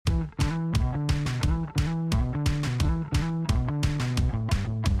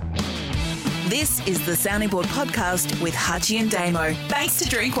This is the Sounding Board podcast with Hutchie and Damo. Thanks to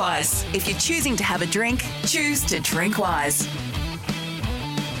Drinkwise. If you're choosing to have a drink, choose to drink wise.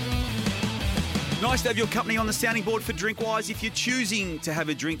 Nice to have your company on the Sounding Board for Drinkwise. If you're choosing to have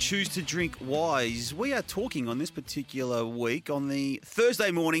a drink, choose to drink wise. We are talking on this particular week on the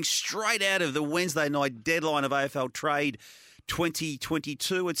Thursday morning, straight out of the Wednesday night deadline of AFL Trade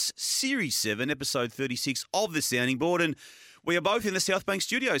 2022. It's Series 7, Episode 36 of the Sounding Board, and we are both in the South Bank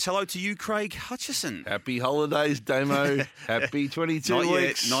studios. Hello to you, Craig Hutchison. Happy holidays, Damo. Happy 22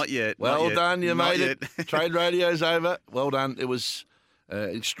 weeks. Not yet. Well done, you made it. Trade radio's over. Well done. It was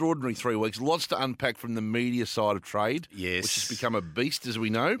extraordinary 3 weeks. Lots to unpack from the media side of trade. Yes. Which has become a beast, as we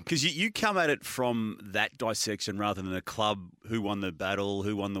know. Because you come at it from that dissection rather than a club, who won the battle,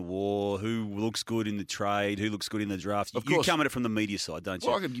 who won the war, who looks good in the trade, who looks good in the draft. Of you course. come at it from the media side, don't you?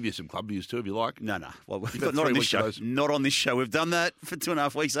 Well, I can give you some club views too, if you like. No. Well, got not on 3 this weeks show. of those. Not on this show. We've done that for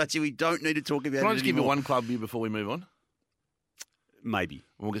 2.5 weeks, actually. We don't need to talk about it Can I just give you anymore. one club view before we move on? Maybe.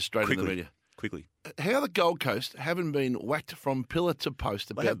 We'll get straight into the media. Quickly. How the Gold Coast haven't been whacked from pillar to post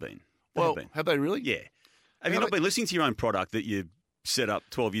about... They have been. Have they really? Yeah. Have you not been listening to your own product that you set up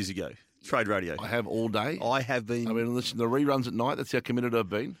 12 years ago? Trade radio. I have all day. I have been. I've been listening to the reruns at night. That's how committed I've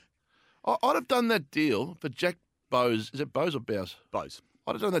been. I'd have done that deal for Jack Bowes. Is it Bowes or Bows? Bowes.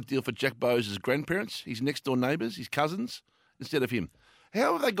 I'd have done that deal for Jack Bowes' grandparents, his next-door neighbours, his cousins, instead of him.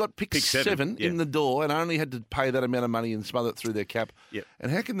 How have they got pick seven yeah. in the door and only had to pay that amount of money and smother it through their cap? Yep.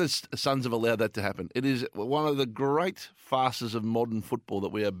 And how can the Suns have allowed that to happen? It is one of the great farces of modern football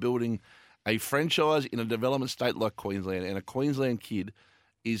that we are building a franchise in a development state like Queensland, and a Queensland kid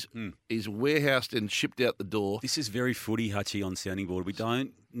is warehoused and shipped out the door. This is very footy, Hutchie, on Sounding Board. We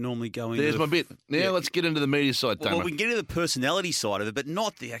don't normally go into... There's my bit. Now let's get into the media side, Damo. Well, we can get into the personality side of it, but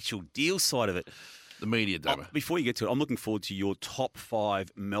not the actual deal side of it. The media, Damo. Before you get to it, I'm looking forward to your top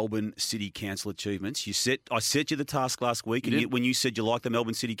 5 Melbourne City Council achievements. I set you the task last week, when you said you liked the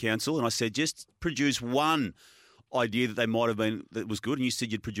Melbourne City Council, and I said just produce one idea that they might have been that was good, and you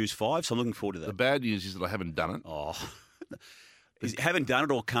said you'd produce 5, so I'm looking forward to that. The bad news is that I haven't done it. Oh, haven't done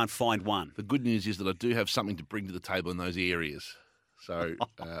it or can't find one. The good news is that I do have something to bring to the table in those areas. So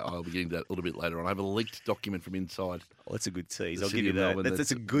I'll be getting to that a little bit later on. I have a leaked document from inside. Oh, that's a good tease. I'll City give you of that. Melbourne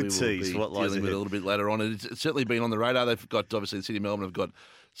That's a good tease for what lies dealing with ahead. a little bit later on. It's certainly been on the radar. They've got, obviously, the City of Melbourne have got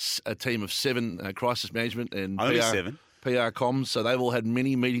a team of 7 crisis management and Only 7. PR comms. So they've all had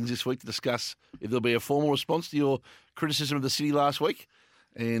many meetings this week to discuss if there'll be a formal response to your criticism of the city last week.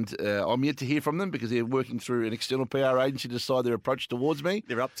 And I'm yet to hear from them because they're working through an external PR agency to decide their approach towards me.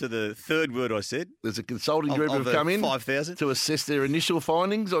 They're up to the third word I said. There's a consulting group who've come in 5,000 to assess their initial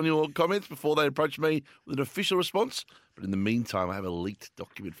findings on your comments before they approach me with an official response. But in the meantime, I have a leaked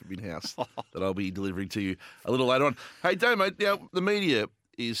document from in-house that I'll be delivering to you a little later on. Hey, Damo, now the media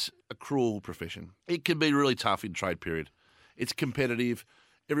is a cruel profession. It can be really tough in trade period. It's competitive.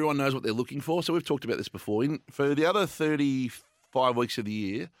 Everyone knows what they're looking for. So we've talked about this before. For the other 35 weeks of the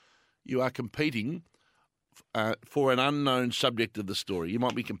year, you are competing for an unknown subject of the story. You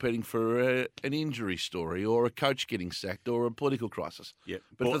might be competing for an injury story or a coach getting sacked or a political crisis. Yep.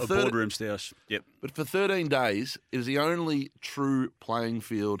 But a boardroom stoush. Yep. But for 13 days, it is the only true playing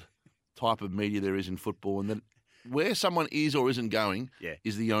field type of media there is in football, and that where someone is or isn't going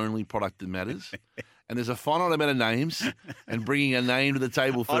is the only product that matters. And there's a finite amount of names, and bringing a name to the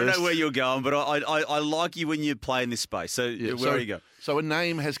table first. I don't know where you're going, but I like you when you play in this space. So where are you going? So a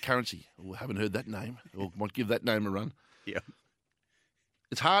name has currency. We haven't heard that name. Or might give that name a run. Yeah.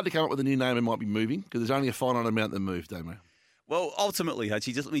 It's hard to come up with a new name that might be moving because there's only a finite amount that move, Damo. Well, ultimately,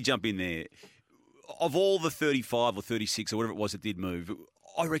 Hutchie, just let me jump in there. Of all the 35 or 36 or whatever it was that did move,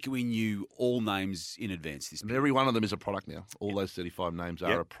 I reckon we knew all names in advance this And every one of them is a product now. All those 35 names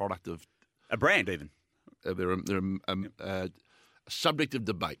are a product of... a brand, even. They're a subject of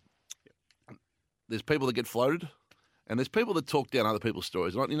debate. There's people that get floated, and there's people that talk down other people's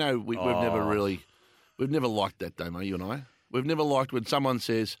stories. We've never liked that, Damo, you and I. We've never liked when someone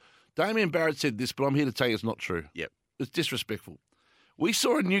says, Damien Barrett said this, but I'm here to tell you it's not true. Yep. It's disrespectful. We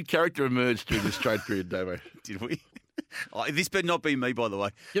saw a new character emerge during this trade period, Damo. Did we? This better not be me, by the way.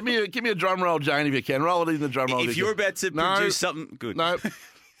 Give me a drum roll, Jane, if you can. Roll it in the drum roll. If you're about to produce something good. No.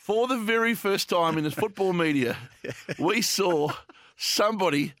 For the very first time in the football media, we saw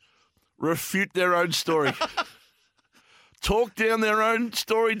somebody refute their own story. Talk down their own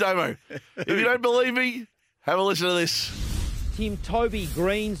story, Damo. If you don't believe me, have a listen to this. Tim, Toby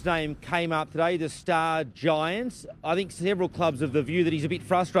Green's name came up today, the Star Giants. I think several clubs have the view that he's a bit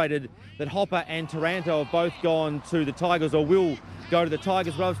frustrated that Hopper and Taranto have both gone to the Tigers or will go to the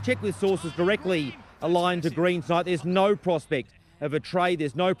Tigers. But I've checked with sources directly aligned to Green tonight. There's no prospect of a trade.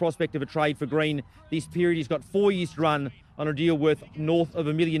 There's no prospect of a trade for Green this period. He's got 4 years to run on a deal worth north of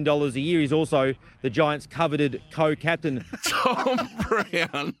 $1 million a year. He's also the Giants' coveted co-captain. Tom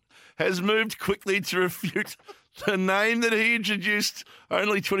Brown has moved quickly to refute the name that he introduced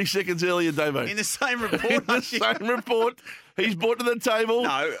only 20 seconds earlier, Damo. In the same report? In the same report, he's brought to the table.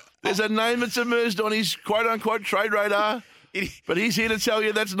 No. There's a name that's emerged on his quote-unquote trade radar, but he's here to tell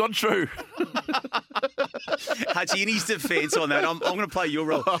you that's not true. Hutchie, in his defence on that, I'm going to play your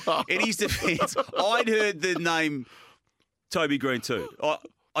role. In his defence, I'd heard the name Toby Green too. I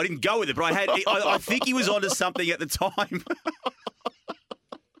didn't go with it, but I think he was onto something at the time.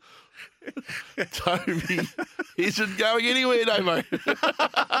 Toby isn't going anywhere, Damo.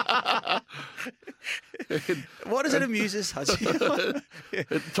 Why does it amuse us, Hutchie?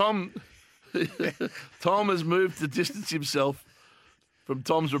 Tom has moved to distance himself from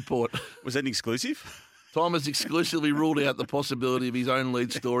Tom's report. Was that an exclusive? Tom has exclusively ruled out the possibility of his own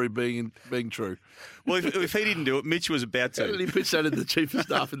lead story being true. Well, if he didn't do it, Mitch was about to. And he pitched that to the chief of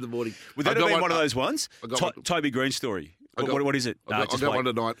staff in the morning. Would that have been one of those ones? Toby Green story. What is it? I got one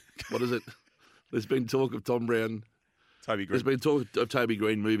tonight. What is it? There's been talk of Tom Brown. Toby Green. There's been talk of Toby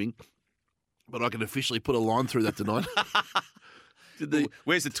Green moving, but I can officially put a line through that tonight.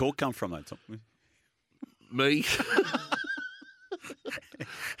 Where's the talk come from, though, Tom? Me.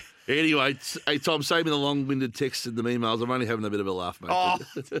 Anyway, hey, Tom, save me the long-winded texts and the emails. I'm only having a bit of a laugh, mate. Oh,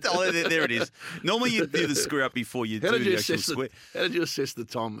 there it is. Normally you do the screw up before you do the actual square. How did you assess the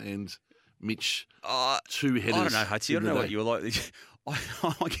Tom and Mitch two headers? I don't know, Hutchie. I don't know what you were like.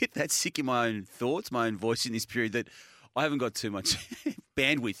 I get that sick in my own thoughts, my own voice in this period that I haven't got too much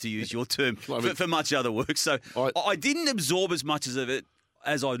bandwidth, to use your term, for much other work. So I didn't absorb as much of it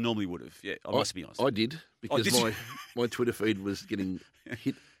as I normally would have. Yeah, I must be honest. I did, because my Twitter feed was getting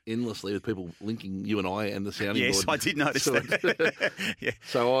hit endlessly with people linking you and I and the sounding board. Yes, I did notice that. Yeah.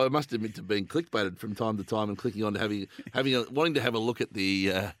 So I must admit to being clickbaited from time to time and clicking on to wanting to have a look at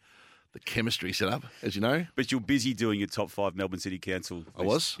the chemistry set up, as you know. But you're busy doing your top 5 Melbourne City Council. I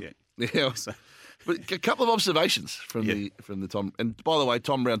was. Yeah. But a couple of observations from the Tom. And by the way,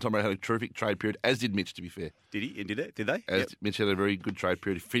 Tom Brown had a terrific trade period, as did Mitch, to be fair. Did he? Did they? Mitch had a very good trade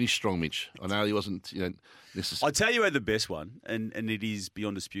period. He finished strong, Mitch. I know he wasn't, necessarily. I'll tell you who had the best one, and it is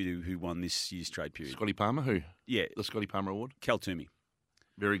beyond dispute who won this year's trade period. Scotty Palmer, who? Yeah. The Scotty Palmer Award? Cal Toomey.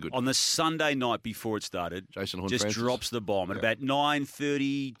 Very good. On the Sunday night before it started, Jason Horne-Francis drops the bomb at about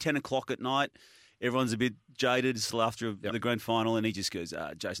 9:30, 10 o'clock at night. Everyone's a bit jaded. It's still after the grand final, and he just goes,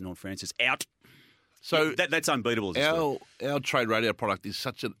 Jason Horne-Francis out. So that's unbeatable. Our trade radio product is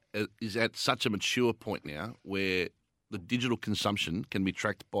at such a mature point now where the digital consumption can be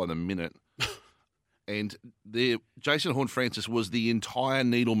tracked by the minute. And Jason Horne-Francis was the entire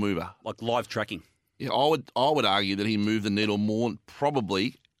needle mover, like live tracking. Yeah, I would argue that he moved the needle more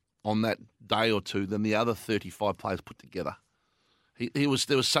probably on that day or two than the other 35 players put together. There was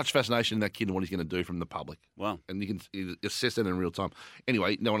such fascination in that kid and what he's going to do from the public. Wow. And you can assess that in real time.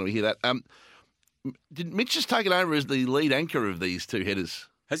 Anyway, no one will hear that. Did Mitch has taken over as the lead anchor of these two headers?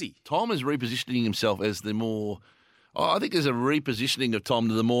 Has he? Tom is repositioning himself as the more... I think there's a repositioning of Tom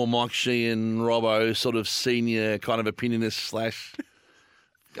to the more Mike Sheehan, Robbo, sort of senior kind of opinionist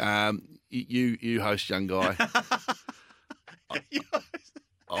 / you host, young guy.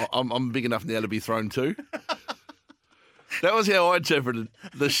 I'm big enough now to be thrown too. That was how I interpreted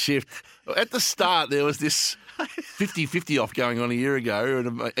the shift. At the start, there was this 50-50 off going on a year ago,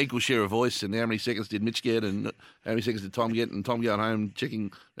 and an equal share of voice, and how many seconds did Mitch get, and how many seconds did Tom get, and Tom going home,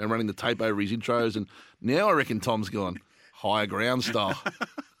 checking and running the tape over his intros, and now I reckon Tom's gone higher ground style.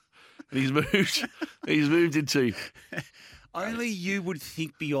 And he's moved into... Only you would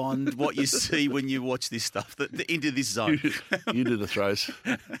think beyond what you see when you watch this stuff, into this zone. You do the throws.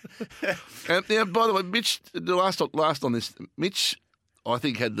 And now, by the way, Mitch, the last on this, Mitch, I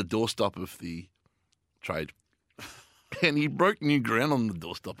think, had the doorstop of the trade. And he broke new ground on the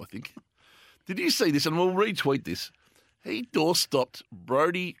doorstop, I think. Did you see this? And we'll retweet this. He doorstopped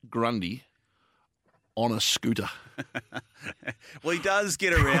Brodie Grundy on a scooter. Well, he does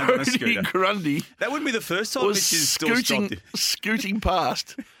get around on a scooter. Grundy. That wouldn't be the first time Mitch has scooting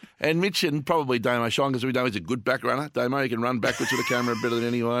past. And Mitch and probably Damo Shine, because we know he's a good back runner. Damo, he can run backwards with a camera better than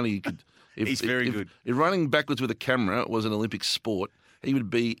anyone. He's very good. If running backwards with a camera was an Olympic sport, he would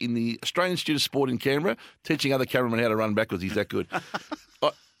be in the Australian Institute of Sport in Canberra teaching other cameramen how to run backwards. He's that good.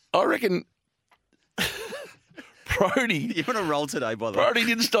 I reckon Brodie... You're on a roll today, by the way. Brodie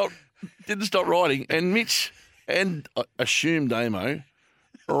didn't stop riding, and Mitch and I assume Damo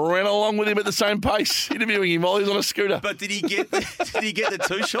ran along with him at the same pace, interviewing him while he was on a scooter. But did he get the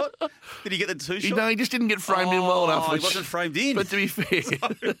two shot? Did he get the two shot? No, he just didn't get framed in well enough. He wasn't framed in. But to be fair,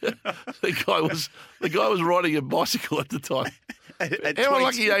 the guy was riding a bicycle at the time. At How 22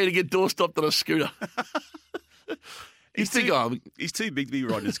 unlucky are you to get door stopped on a scooter? He's too big to be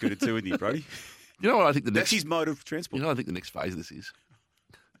riding a scooter too, isn't he, Brody? You know what I think That's his mode of transport. You know what I think the next phase of this is?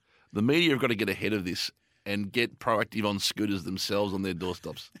 The media have got to get ahead of this and get proactive on scooters themselves on their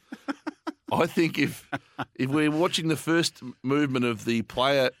doorstops. I think if we're watching the first movement of the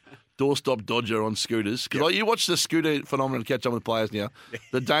player doorstop dodger on scooters, because you watch the scooter phenomenon catch on with players now,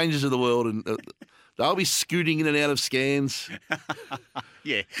 the dangers of the world, and they'll be scooting in and out of scans.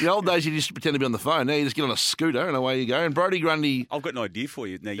 Yeah. The old days, you just pretend to be on the phone. Now you just get on a scooter and away you go. And Brody Grundy... I've got an idea for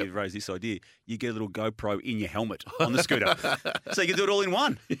you. Now you've raised this idea. You get a little GoPro in your helmet on the scooter. So you can do it all in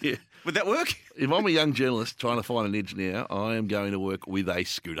one. Yeah. Would that work? If I'm a young journalist trying to find an edge now, I am going to work with a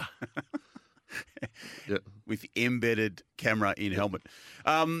scooter. With embedded camera in helmet.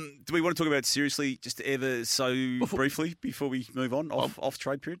 Do we want to talk about it seriously, just ever so briefly, before we move on, off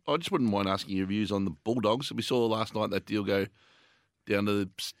trade period? I just wouldn't mind asking your views on the Bulldogs. We saw last night that deal go down to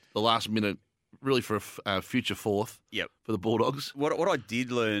the last minute, really for a future fourth for the Bulldogs. What I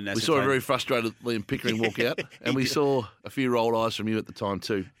did learn... We saw a very frustrated Liam Pickering walk out, and we saw a few rolled eyes from you at the time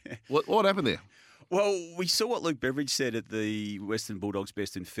too. What happened there? Well, we saw what Luke Beveridge said at the Western Bulldogs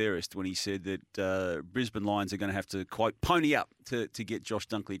Best and Fairest when he said that Brisbane Lions are going to have to, quote, pony up to get Josh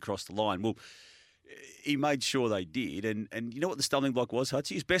Dunkley across the line. Well, he made sure they did. And you know what the stumbling block was,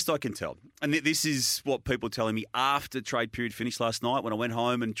 Hutchie? As best I can tell. And this is what people are telling me after trade period finished last night when I went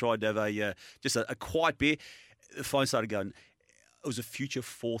home and tried to have just a quiet beer. The phone started going. It was a future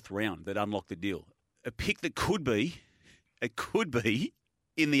fourth round that unlocked the deal. A pick that could be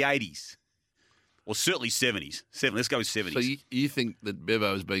in the 80s. Or certainly 70s. Let's go with 70s. So you think that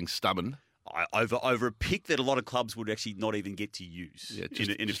Bevo is being stubborn? Over a pick that a lot of clubs would actually not even get to use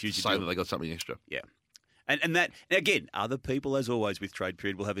in a future say deal. that they got something extra. Yeah. And that, again, other people, as always with trade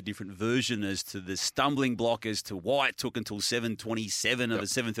period, will have a different version as to the stumbling block as to why it took until 7:27 of a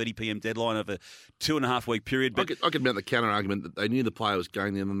 7:30 p.m. deadline of a 2.5 week period. But I could mount the counter argument that they knew the player was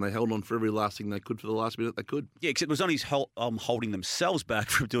going in and they held on for every last thing they could for the last minute they could. Yeah, except it was only holding themselves back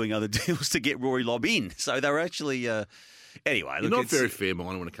from doing other deals to get Rory Lobb in. So they were actually... anyway. You're not very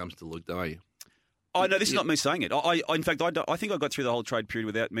fair-minded when it comes to Luke, though, are you? Oh, no, this is not me saying it. In fact, I think I got through the whole trade period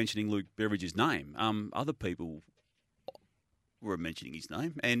without mentioning Luke Beveridge's name. Other people were mentioning his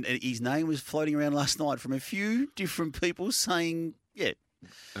name, and his name was floating around last night from a few different people saying,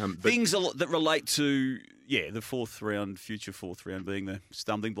 things that relate to, the future fourth round being the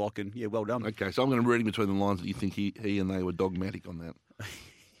stumbling block, and, well done. Okay, so I'm going to read in between the lines that you think he and they were dogmatic on that.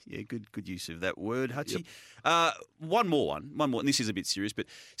 Yeah, good use of that word, Hutchie. Yep. One more, and this is a bit serious, but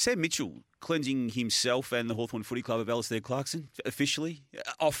Sam Mitchell cleansing himself and the Hawthorn Footy Club of Alistair Clarkson officially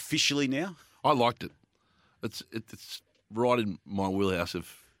now. I liked it. It's right in my wheelhouse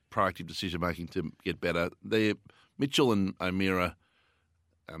of proactive decision making to get better. Mitchell and O'Meara,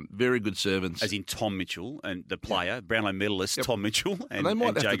 very good servants. As in Tom Mitchell and the player, Brownlow medalist Tom Mitchell, and they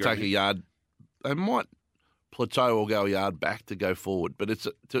might and have to take a yard. They might plateau or go a yard back to go forward, but it's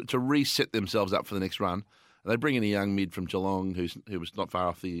to reset themselves up for the next run. And they bring in a young mid from Geelong who was not far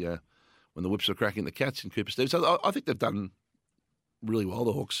off the when the Whips were cracking the Cats in Cooper Steve. So I think they've done really well,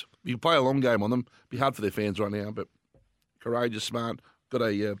 the Hawks. You play a long game on them. It'd be hard for their fans right now, but courageous, smart, got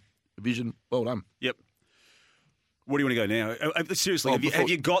a vision. Well done. Yep. Where do you want to go now? Seriously, have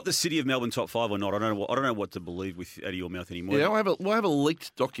you got the City of Melbourne top 5 or not? I don't know what to believe out of your mouth anymore. Yeah, we'll have a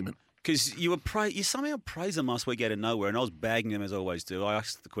leaked document. Because you somehow praised them last week out of nowhere, and I was bagging them as I always do. I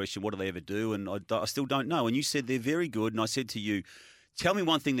asked the question, what do they ever do? And I still don't know. And you said they're very good, and I said to you, tell me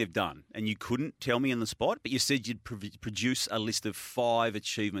one thing they've done. And you couldn't tell me on the spot, but you said you'd produce a list of 5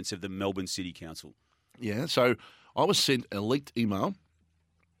 achievements of the Melbourne City Council. Yeah, so I was sent a leaked email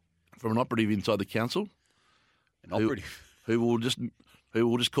from an operative inside the council. An operative? Who will just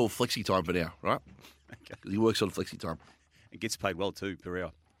call flexi time for now, right? Okay. He works on flexi time. It gets paid well too, per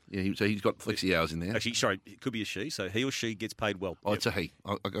hour. Yeah, so he's got flexi hours in there. Actually, sorry, it could be a she, so he or she gets paid well. Oh, It's a he.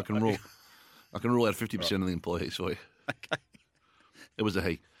 I can rule. I can rule out 50% of the employees for you. Okay. It was a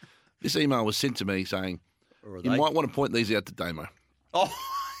he. This email was sent to me saying, you might want to point these out to Damo. Oh.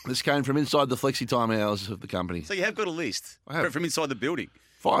 This came from inside the flexi time hours of the company. So you have got a list from inside the building.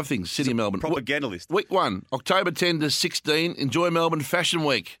 5 things, City of Melbourne. Propaganda list. Week 1, October 10 to 16, Enjoy Melbourne Fashion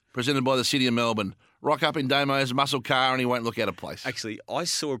Week, presented by the City of Melbourne. Rock up in Damo's muscle car and he won't look out of place. Actually, I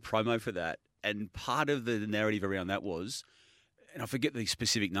saw a promo for that, and part of the narrative around that was, and I forget the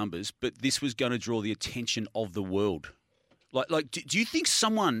specific numbers, but this was going to draw the attention of the world. Do you think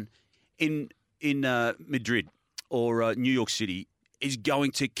someone in Madrid or New York City is going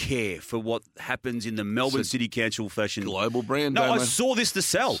to care for what happens in the Melbourne City Council fashion? Global brand. No, I Damo. saw this to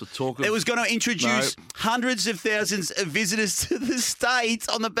sell. It was going to introduce hundreds of thousands of visitors to the States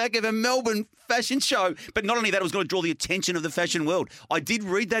on the back of a Melbourne fashion show. But not only that, it was going to draw the attention of the fashion world. I did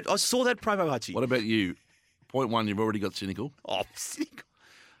read that. I saw that promo, Hutchie. What about you? Point one, you've already got cynical. Oh, cynical.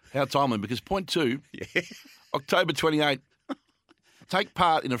 How timely, because point two, October 28th, take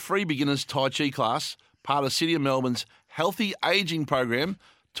part in a free beginners Tai Chi class, part of City of Melbourne's Healthy Ageing program.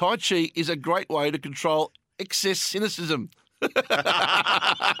 Tai Chi is a great way to control excess cynicism. I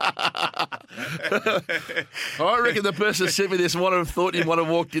reckon the person who sent me this might have thought you might have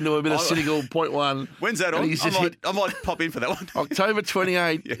walked into a bit of cynical point one. When's that on? I might pop in for that one. October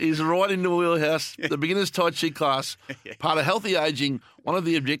 28 is right into the wheelhouse. The beginner's Tai Chi class, part of Healthy Ageing. One of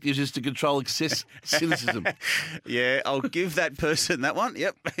the objectives is to control excess cynicism. Yeah, I'll give that person that one.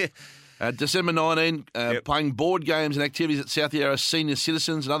 Yep. December 19, playing board games and activities at South Yarra Senior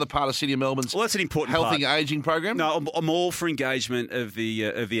Citizens, another part of City of Melbourne's that's an important Healthy Ageing program. No, I'm all for engagement of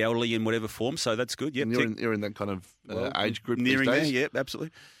the elderly in whatever form, so that's good. Yep. You're in that kind of age group nearing these days. there, yep, absolutely.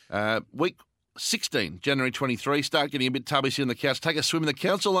 Week 16, January 23, start getting a bit tubby on the couch. Take a swim in the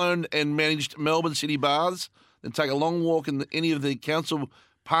council-owned and managed Melbourne City baths, then take a long walk in any of the council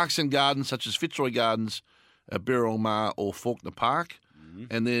parks and gardens, such as Fitzroy Gardens, Birrell Mar or Faulkner Park.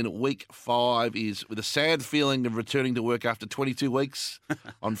 And then week 5 is with a sad feeling of returning to work after 22 weeks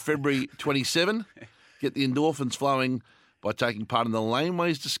on February 27. Get the endorphins flowing by taking part in the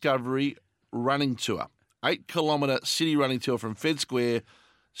Laneways Discovery running tour. 8-kilometre city running tour from Fed Square,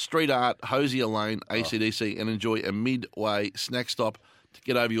 Street Art, Hosier Lane, ACDC, and enjoy a midway snack stop to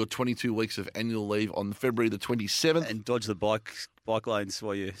get over your 22 weeks of annual leave on February the 27th. And dodge the bike lanes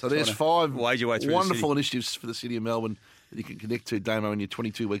while you. So there's 5 wage your way through wonderful initiatives for the City of Melbourne that you can connect to, Damo, in your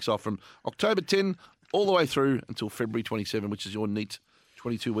 22 weeks off from October 10 all the way through until February 27, which is your neat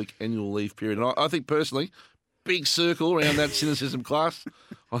 22-week annual leave period. And I think personally, big circle around that cynicism class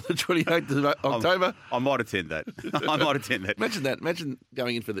on the 28th of October. I might attend that. Imagine that. Imagine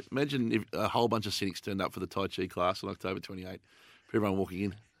going in for the. Imagine if a whole bunch of cynics turned up for the Tai Chi class on October 28th. Everyone walking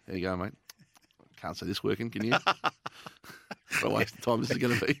in. There you go, mate. Can't see this working, can you? What a waste of time this is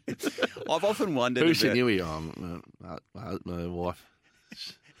going to be. I've often wondered. Who sent you here? My wife.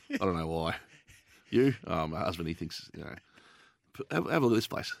 I don't know why. You? My husband. He thinks, have a look at this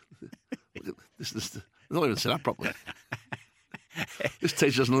place. This it's not even set up properly. This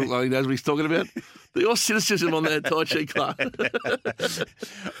teacher doesn't look like he knows what he's talking about. Your cynicism on that Tai Chi class.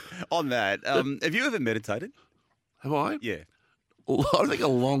 On that, have you ever meditated? Have I? Yeah. I think a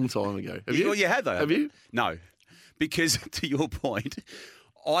long time ago. Have you? Well, you have, though. Have you? No. Because, to your point,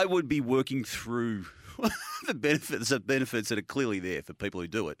 I would be working through the benefits that are clearly there for people who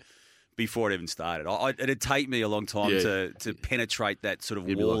do it before it even started. It'd take me a long time to penetrate that sort of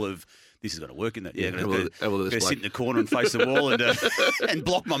wall of, this is going to work in that. Yeah, I'm going to sit in the corner and face the wall and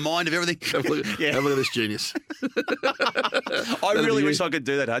block my mind of everything. Have a look at this genius. I really wish I could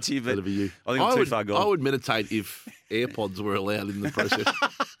do that, Hutchie, but I think I'm too far gone. I would meditate if AirPods were allowed in the process.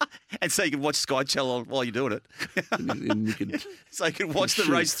 And so you can watch Sky Channel while you're doing it. and you can so you can watch the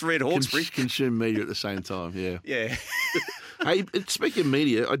race 3 at Hawkesbury. Consume media at the same time, yeah. Yeah. Hey, speaking of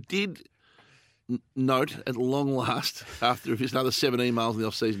media, I did note at long last, after another 7 emails in the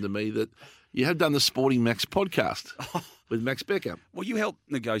off-season to me, that you have done the Sporting Max podcast with Max Becker. Well, you helped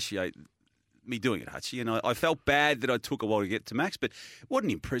negotiate me doing it, Hutchie, and I felt bad that I took a while to get to Max, but what an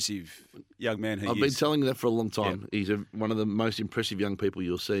impressive young man he is. I've been telling you that for a long time. Yeah. He's one of the most impressive young people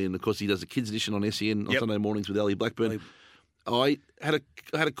you'll see, and of course he does a kids edition on SEN on Sunday mornings with Ellie Blackburn. I had a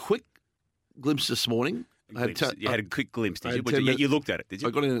quick glimpse this morning. You had a quick glimpse, did you? You looked at it, did you?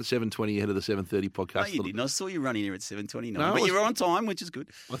 I got in at 7:20 ahead of the 7:30 podcast. No, you didn't. I saw you running here at 7:29. No, but you were on time, which is good.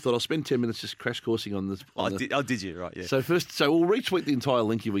 I thought I'll spend 10 minutes just crash coursing on this. Did you? Right, yeah. So we'll retweet the entire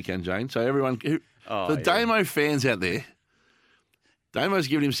Linky we can, Jane. So everyone, Damo fans out there, Damo's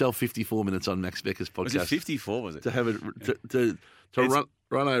given himself 54 minutes on Max Becker's podcast. Was it 54, was it? To have it, to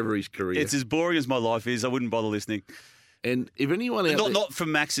run over his career. It's as boring as my life is. I wouldn't bother listening. And if anyone out there... Not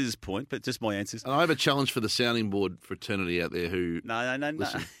from Max's point, but just my answers. And I have a challenge for the sounding board fraternity out there who... No.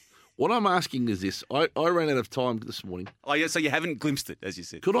 Listen, what I'm asking is this. I ran out of time this morning. Oh, yeah, so you haven't glimpsed it, as you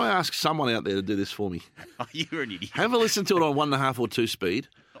said. Could I ask someone out there to do this for me? Oh, you're an idiot. Have a listen to it on 1.5 or 2 speed.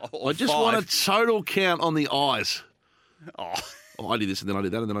 I just want a total count on the eyes. Oh, I did this and then I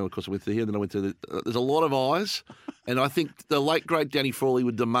did that and then of course I went to here and then I went to there's a lot of eyes And I think the late, great Danny Frawley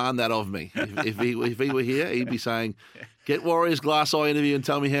would demand that of me. If he were here, he'd be saying, get Warriors glass eye interview and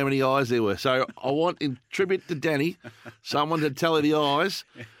tell me how many eyes there were. So I want, in tribute to Danny, someone to tell her the eyes.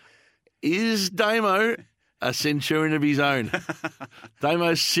 Is Damo a Centurion of his own?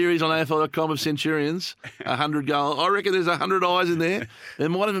 Damo's series on AFL.com of Centurions, 100 goals. I reckon there's 100 eyes in there. There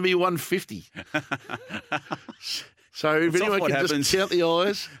might even be 150. So if anyone can just count the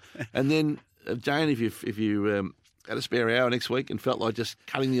eyes, and then Jane, if you had a spare hour next week and felt like just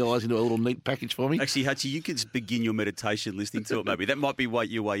cutting the eyes into a little neat package for me. Actually, Hutchie, you could begin your meditation listening to it. Maybe that might be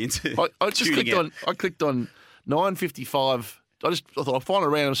your way into. I clicked on 9:55. I thought I'll find a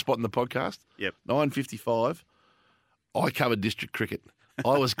random spot in the podcast. Yep. 9:55. I covered district cricket.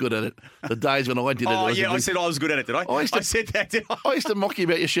 I was good at it. The days when I did it. I said I was good at it, did I? I said that, did I? I used to mock you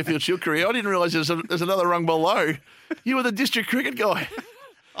about your Sheffield Shield career. I didn't realise there's another rung below. You were the district cricket guy.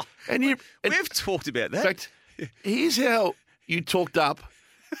 We've talked about that. In fact, here's how you talked up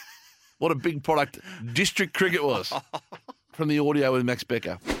what a big product district cricket was from the audio with Max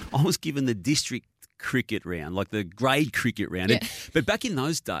Becker. I was given the district cricket round, like the grade cricket round. Yeah. But back in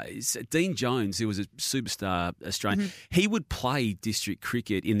those days, Dean Jones, who was a superstar Australian, he would play district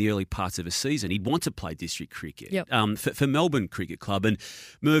cricket in the early parts of a season. He'd want to play district cricket for Melbourne Cricket Club. And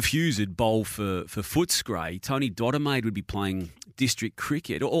Merv Hughes would bowl for Footscray. Tony Doddermaid would be playing district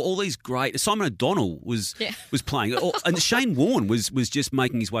cricket. All these great... Simon O'Donnell was playing. And Shane Warne was just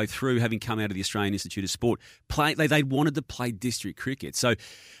making his way through, having come out of the Australian Institute of Sport. They wanted to play district cricket. So,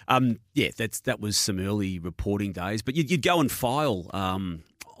 that was some early reporting days. But you'd go and file on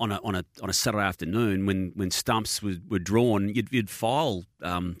a Saturday afternoon when stumps were drawn. You'd file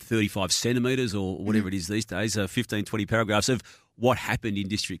 35 centimetres or whatever it is these days, 15, 20 paragraphs of what happened in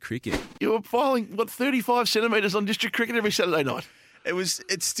district cricket. You were filing, 35 centimetres on district cricket every Saturday night?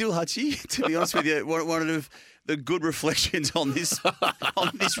 It's still, Hutchie, to be honest with you, one of the good reflections on this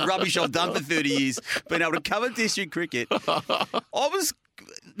rubbish I've done for 30 years, being able to cover district cricket.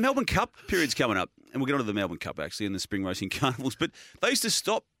 Melbourne Cup period's coming up, and we'll get on to the Melbourne Cup, actually, and the spring racing carnivals, but they used to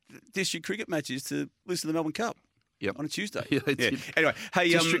stop district cricket matches to listen to the Melbourne Cup on a Tuesday. Yeah, they did. Anyway, hey,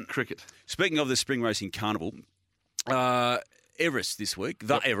 district cricket. Speaking of the spring racing carnival, Everest this week,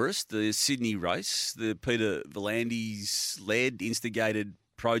 Everest, the Sydney race, the Peter V'landys led, instigated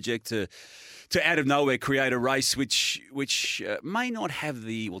project to out of nowhere create a race which may not have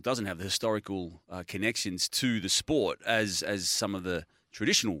doesn't have the historical connections to the sport as some of the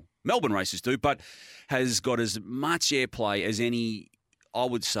traditional Melbourne races do, but has got as much airplay as any, I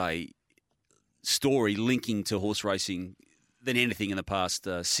would say, story linking to horse racing than anything in the past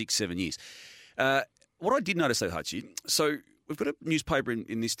 6-7 years. What I did notice though, Hutchie, so we've got a newspaper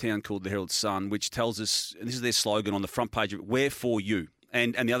in this town called the Herald Sun, which tells us, and this is their slogan on the front page, "Where for you,"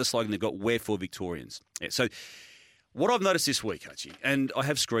 and the other slogan they've got, "Where for Victorians." Yeah, so what I've noticed this week, Hutchie, and I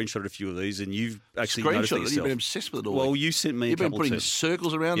have screenshotted a few of these, and you've actually noticed it yourself. You've been obsessed with it all Well, week. you sent me You've a couple been putting too.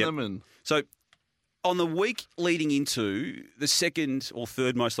 circles around them. And So on the week leading into the second or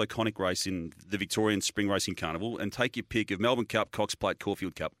third most iconic race in the Victorian Spring Racing Carnival, and take your pick of Melbourne Cup, Cox Plate,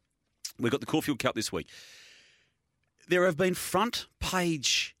 Caulfield Cup. We've got the Caulfield Cup this week. There have been front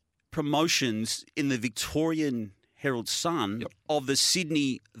page promotions in the Victorian Herald Sun of the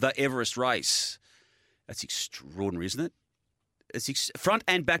Sydney The Everest race. That's extraordinary, isn't it? It's front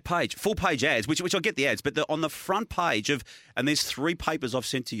and back page, full page ads, which I get the ads, but on the front page and there's 3 papers I've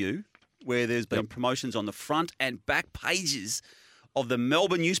sent to you where there's been promotions on the front and back pages of the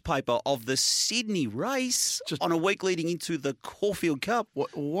Melbourne newspaper of the Sydney race on a week leading into the Caulfield Cup.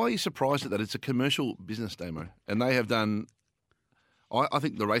 Why are you surprised at that? It's a commercial business, Damo, and they have done. I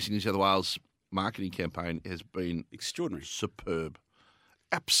think the Racing New South Wales marketing campaign has been extraordinary, superb,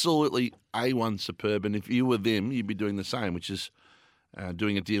 absolutely A1 superb. And if you were them, you'd be doing the same, which is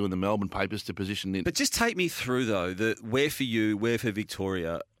doing a deal in the Melbourne papers to position in. But just take me through, though, the where for you, where for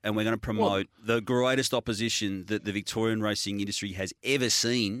Victoria, and we're going to promote the greatest opposition that the Victorian racing industry has ever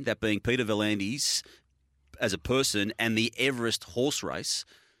seen, that being Peter V'landys as a person and the Everest horse race.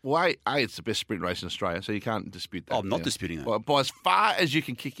 Well, it's the best sprint race in Australia, so you can't dispute that. I'm not disputing that. Well, by as far as you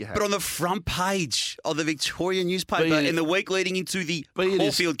can kick your hat. But on the front page of the Victorian newspaper in the week leading into the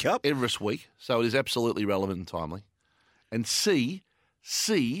Caulfield Cup. Everest week, so it is absolutely relevant and timely. And C,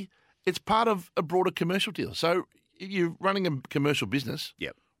 it's part of a broader commercial deal. So you're running a commercial business.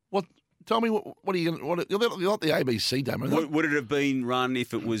 Yep. Tell me what are you going to... You're like the ABC, Damo. Would it have been run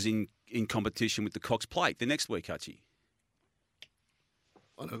if it was in competition with the Cox Plate the next week, Hutchie?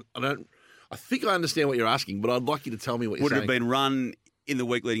 I think I understand what you're asking, but I'd like you to tell me what you're saying. Would it have been run in the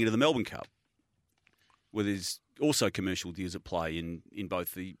week leading into the Melbourne Cup, where there's also commercial deals at play in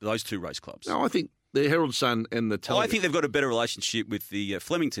both those two race clubs? No, I think the Herald Sun and the Telegraph. I think they've got a better relationship with the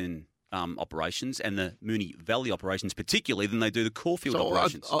Flemington operations and the Moonee Valley operations, particularly, than they do the Caulfield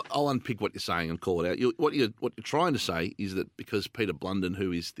operations. I'll unpick what you're saying and call it out. What you're trying to say is that because Peter Blunden,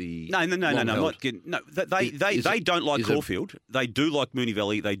 who is the no, they don't like Caulfield. They do like Moonee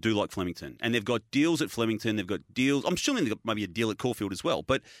Valley. They do like Flemington, and they've got deals at Flemington. They've got deals. I'm sure they've got maybe a deal at Caulfield as well.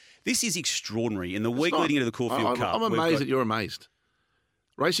 But this is extraordinary. In the week leading into the Caulfield Cup, I'm amazed that you're amazed.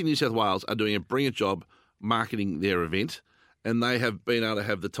 Racing New South Wales are doing a brilliant job marketing their event. And they have been able to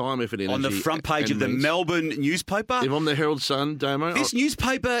have the time, effort, energy. On the front page of the Melbourne newspaper. If I'm the Herald Sun, Damo. This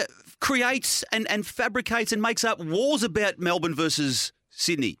newspaper creates and fabricates and makes up wars about Melbourne versus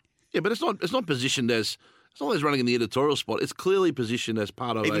Sydney. Yeah, but it's not positioned as. It's not always running in the editorial spot. It's clearly positioned as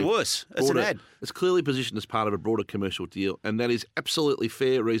part of Even worse. It's an ad. It's clearly positioned as part of a broader commercial deal, and that is absolutely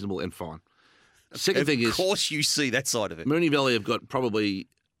fair, reasonable, and fine. Second thing is, of course, you see that side of it. Moonee Valley have got probably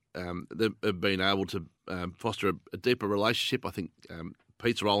they've been able to foster a deeper relationship. I think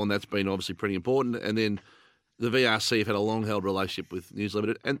Pete's role in that's been obviously pretty important. And then the VRC have had a long-held relationship with News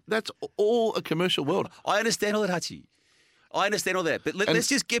Limited, and that's all a commercial world. I understand all that, Hutchie. I understand all that, but let's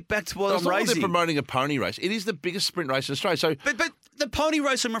just get back to what I'm raising. They're promoting a pony race. It is the biggest sprint race in Australia. So, but the pony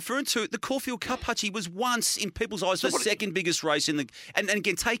race I'm referring to, the Caulfield Cup, Hutchie, was once in people's eyes the second biggest race in the. And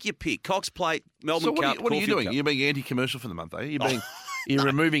again, take your pick: Cox Plate, Melbourne Cup. What are you doing? Cup. You're being anti-commercial for the month, are you? You're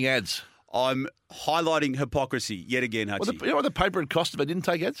removing ads. I'm highlighting hypocrisy yet again, Hutchie. You know what the paper would cost if I didn't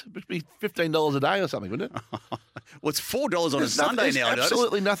take ads? It would be $15 a day or something, wouldn't it? Well, it's $4 on a Sunday now.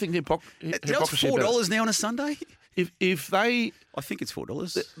 Absolutely nothing hypocrisy. You know it's $4 now on a Sunday. If they, I think it's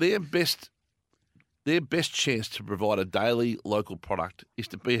 $4. Their best chance to provide a daily local product is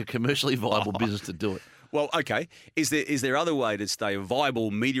to be a commercially viable business to do it. Well, okay. Is there other way to stay a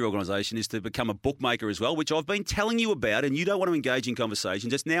viable media organisation is to become a bookmaker as well, which I've been telling you about, and you don't want to engage in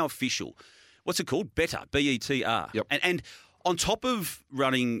conversations. It's now official. What's it called? Better, B-E-T-R. Yep. And on top of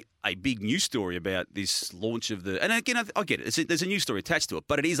running a big news story about this launch of the... And again, I get it. There's a news story attached to it,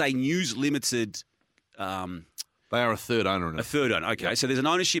 but it is a News Limited... They are a third owner in it. A third owner, okay. Yep. So there's an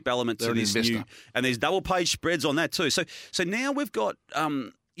ownership element to this new... And there's double-page spreads on that too. So now we've got...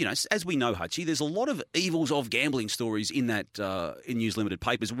 as we know, Hutchie, there's a lot of evils of gambling stories in that in News Limited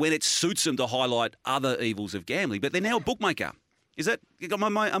papers when it suits them to highlight other evils of gambling. But they're now a bookmaker. Is that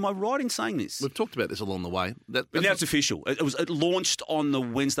am I right in saying this? We've talked about this along the way. But now it's official. It launched on the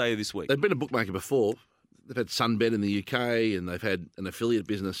Wednesday of this week. They've been a bookmaker before. They've had Sunbet in the UK, and they've had an affiliate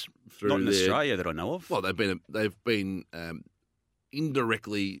business through. Not in Australia that I know of. Well, they've been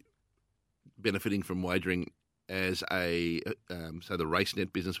indirectly benefiting from wagering as the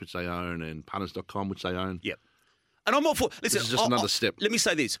RaceNet business, which they own, and punters.com, which they own. Yep. And I'm all for... Listen, this is just another step. Let me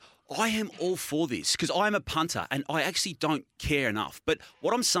say this. I am all for this because I'm a punter and I actually don't care enough. But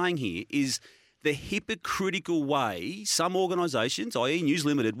what I'm saying here is the hypocritical way some organisations, i.e. News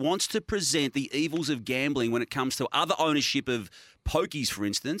Limited, wants to present the evils of gambling when it comes to other ownership of pokies, for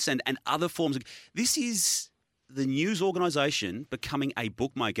instance, and other forms of... This is... the news organisation becoming a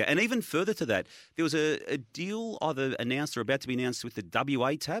bookmaker. And even further to that, there was a deal either announced or about to be announced with the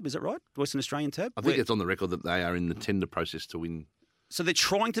WA tab, is that right? Western Australian tab? I think it's on the record that they are in the tender process to win. So they're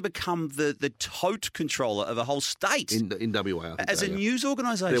trying to become the tote controller of a whole state. In WA, I think. As a news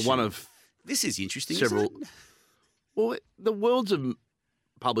organisation. They're one of... This is interesting, several. Isn't it? Well, the worlds of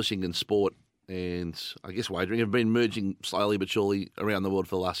publishing and sport and, I guess, wagering have been merging slowly but surely around the world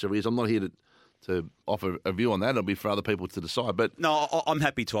for the last several years. I'm not here to offer a view on that. It'll be for other people to decide. But no, I'm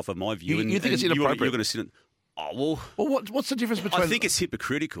happy to offer my view. You think it's inappropriate? You're going to sit in... Oh, well, what's the difference between... I think it's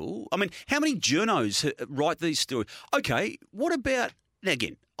hypocritical. I mean, how many journos write these stories? Okay, what about... Now,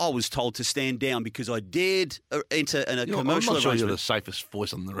 again, I was told to stand down because I dared enter in a commercial I'm not sure arrangement. you're the safest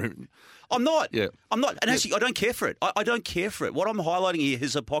voice in the room. I'm not. Yeah. I'm not. And actually, I don't care for it. I don't care for it. What I'm highlighting here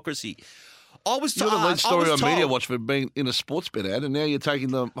is hypocrisy. I was You're the lead story on told, Media Watch for being in a sports bet ad, and now you're taking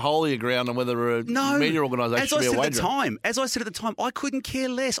the holier ground on whether a media organisation should be a wager. As I said at the time, I couldn't care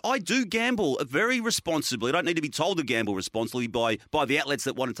less. I do gamble very responsibly. I don't need to be told to gamble responsibly by the outlets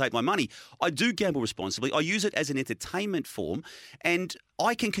that want to take my money. I do gamble responsibly. I use it as an entertainment form, and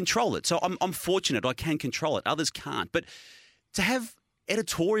I can control it. So I'm fortunate I can control it. Others can't. But to have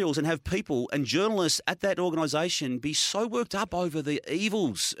editorials and have people and journalists at that organisation be so worked up over the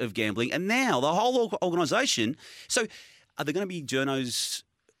evils of gambling, and now the whole organisation. So are there going to be journos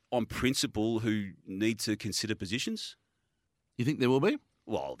on principle who need to consider positions? You think there will be?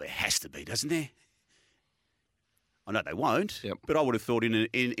 Well, there has to be, doesn't there? I know they won't, Yep. but I would have thought in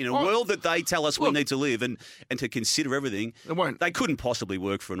a world that they tell us we need to live and to consider everything, It won't. they couldn't possibly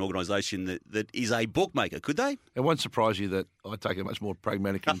work for an organisation that is a bookmaker, could they? It won't surprise you that I take a much more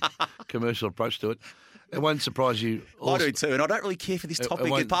pragmatic and commercial approach to it. It won't surprise you. I do too, and I don't really care for this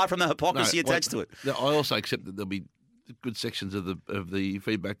topic apart from the hypocrisy attached to it. I also accept that there'll be good sections of the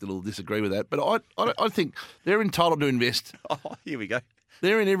feedback that'll disagree with that, but I think they're entitled to invest. Oh, here we go.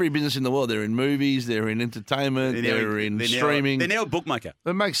 They're in every business in the world. They're in movies, they're in entertainment, they're in streaming. They're now a bookmaker.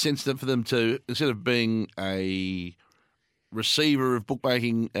 It makes sense for them to, instead of being a receiver of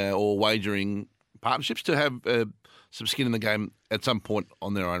bookmaking or wagering partnerships, to have some skin in the game at some point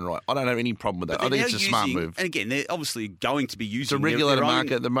on their own right. I don't have any problem with that. I think it's a smart move. And again, they're obviously going to be using It's a regulated their own,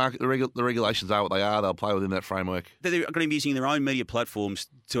 market. The regulations are what they are. They'll play within that framework. They're going to be using their own media platforms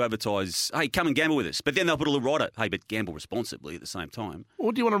to advertise, hey, come and gamble with us. But then they'll put a little rider, hey, but gamble responsibly at the same time.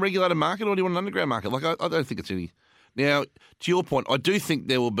 Or do you want a regulated market or do you want an underground market? Like, I don't think it's any. Now, to your point, I do think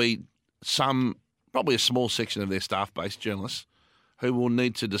there will be probably a small section of their staff base, journalists, who will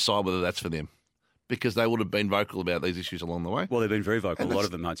need to decide whether that's for them, because they would have been vocal about these issues along the way. Well, they've been very vocal, a lot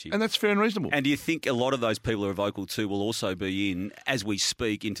of them, aren't you? And that's fair and reasonable. And do you think a lot of those people who are vocal too will also be in, as we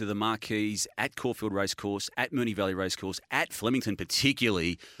speak, into the marquees at Caulfield Racecourse, at Moonee Valley Racecourse, at Flemington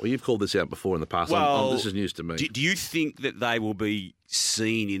particularly? Well, you've called this out before in the past. Well, this is news to me. Do you think that they will be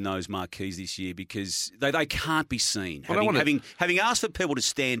seen in those marquees this year? Because they can't be seen. Having asked for people to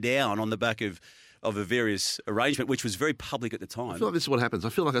stand down on the back of a various arrangement, which was very public at the time. I feel like this is what happens. I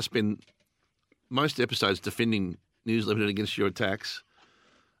feel like I spend most episodes defending News Limited against your attacks,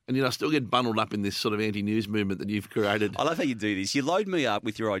 and I still get bundled up in this sort of anti-news movement that you've created. I love how you do this. You load me up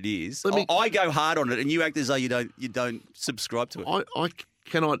with your ideas. I go hard on it, and you act as though you don't subscribe to it. I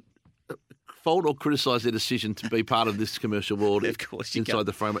cannot fault or criticise their decision to be part of this commercial world. Of course, you inside can't.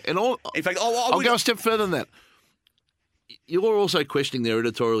 the framework. And in fact, I'll go a step further than that. You're also questioning their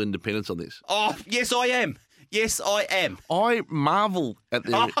editorial independence on this. Oh, yes, I am. Yes, I am. I marvel at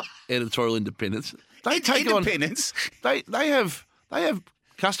their editorial independence. They take independence. They have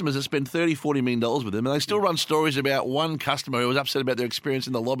customers that spend $30-40 million with them, and they still run stories about one customer who was upset about their experience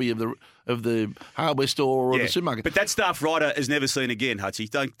in the lobby of the hardware store or the supermarket. But that staff writer is never seen again, Hutchie.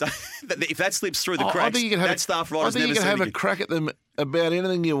 Don't if that slips through the cracks, staff writer is never seen again. I think you can have a crack at them about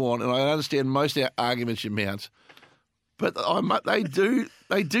anything you want, and I understand most of the arguments you mount. But they do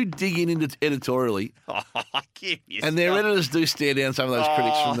dig into editorially, and their editors do stare down some of those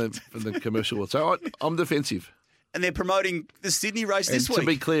critics from the commercial world. So I'm defensive. And they're promoting the Sydney race this week. To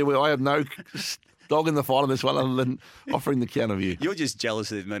be clear, I have no dog in the fight on this one other than offering the counter view. You're just jealous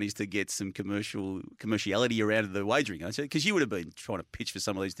they've managed to get some commerciality around the wagering, aren't you? Because you would have been trying to pitch for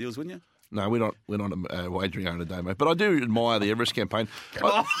some of these deals, wouldn't you? No, we're not a wagering owner today, mate. But I do admire the Everest campaign.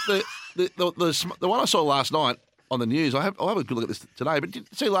 The one I saw last night on the news, I'll have a good look at this today, but did you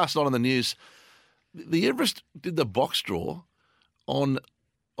see last night on the news, the Everest did the box draw on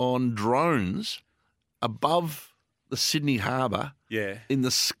drones above the Sydney Harbour in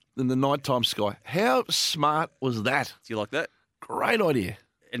the nighttime sky. How smart was that? Do you like that? Great idea.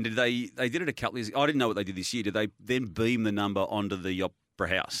 And did they did it a couple of years. I didn't know what they did this year. Did they then beam the number onto the Opera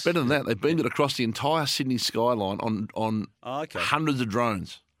House? Better than that. They beamed it across the entire Sydney skyline on hundreds of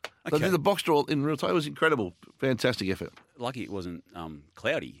drones. Okay. They did the box draw in real time. It was incredible. Fantastic effort. Lucky it wasn't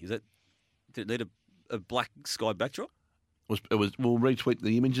cloudy. Did it need a black sky backdrop? It was. We'll retweet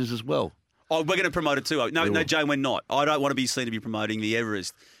the images as well. Oh, we're going to promote it too. No, Jane, we're not. I don't want to be seen to be promoting the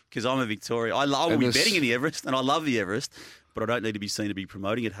Everest because I'm a Victorian. I will be betting in the Everest, and I love the Everest, but I don't need to be seen to be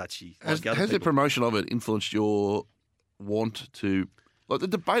promoting it, Hutchie. Has the promotion of it influenced your want to... Like, the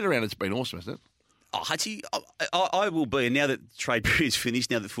debate around it's been awesome, hasn't it? Oh, Hutchie, I will be. And now that trade period's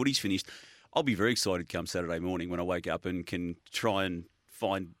finished, now that footy's finished, I'll be very excited come Saturday morning when I wake up and can try and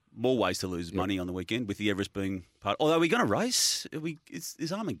find more ways to lose money on the weekend, with the Everest being part. Although we're going to race,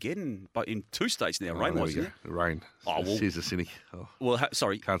 it's Armageddon, but in 2 states now. Rain wasn't it? Rain. Oh, well, here's the cynic. Oh. Well,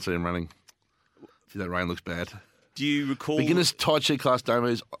 sorry, can't see him running. See, that rain looks bad. Do you recall beginners Tai Chi class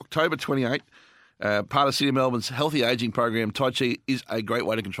demos October 28? Part of City of Melbourne's healthy ageing program. Tai Chi is a great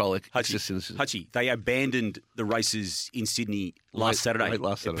way to control excess cynicism. Hutchie, they abandoned the races in Sydney last Saturday. Late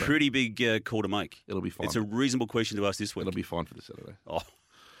last Saturday. A pretty big call to make. It'll be fine. It's a reasonable question to ask this week. It'll be fine for this Saturday. Oh.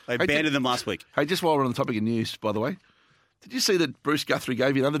 They abandoned them last week. Hey, just while we're on the topic of news, by the way, did you see that Bruce Guthrie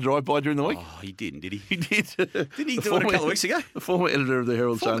gave you another drive-by during the week? Oh, he didn't, did he? He did. Didn't he do it a couple of weeks ago? The former editor of the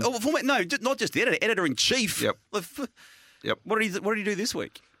Herald Sun. No, not just the editor, editor-in-chief. Yep. Yep. What did he do this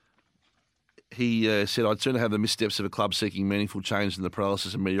week? He said, I'd sooner have the missteps of a club seeking meaningful change than the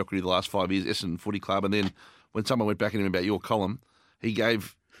paralysis and mediocrity of the last 5 years, Essendon Footy Club. And then when someone went back at him about your column, he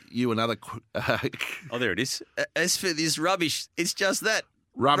gave you another Oh, there it is. As for this rubbish, it's just that.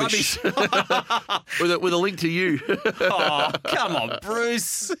 rubbish with a link to you. Oh, come on,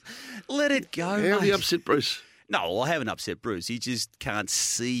 Bruce. Let it go, How have mate. you upset Bruce? No, I haven't upset Bruce. He just can't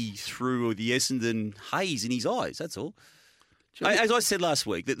see through the Essendon haze in his eyes, that's all. As I said last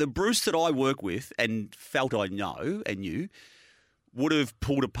week, that the Bruce that I work with and felt I know and knew would have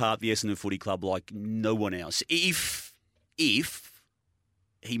pulled apart the Essendon Footy Club like no one else if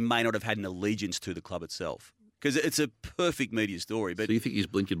he may not have had an allegiance to the club itself. Because it's a perfect media story. But So you think he's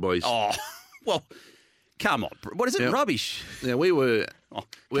blinkered by his... oh, well, come on. What is it? Now- Rubbish. Now, we Oh, have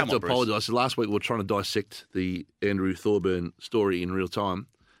come to on, Bruce. apologise. So last week we were trying to dissect the Andrew Thorburn story in real time.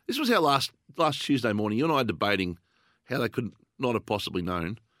 This was our last Tuesday morning. You and I are debating how they could not have possibly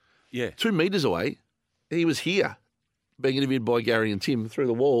known. Yeah. 2 metres away, he was here being interviewed by Gary and Tim through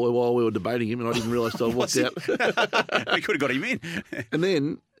the wall while we were debating him, and I didn't realise till I walked out. We could have got him in. And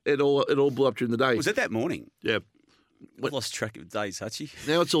then it all blew up during the day. Was it that morning? Yeah. I've lost track of days, Hutchie.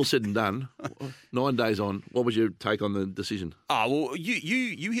 Now it's all said and done. 9 days on. What was your take on the decision? Oh, well,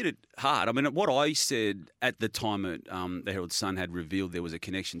 you hit it hard. I mean, what I said at the time the Herald Sun had revealed there was a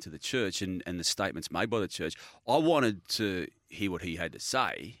connection to the church and the statements made by the church, I wanted to hear what he had to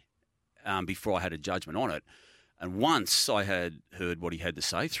say before I had a judgment on it. And once I had heard what he had to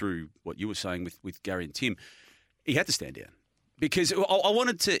say through what you were saying with Gary and Tim, he had to stand down. Because I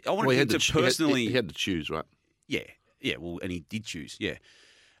wanted him to personally... He had to choose, right? Yeah, well, and he did choose, yeah.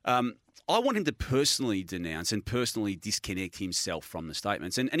 I want him to personally denounce and personally disconnect himself from the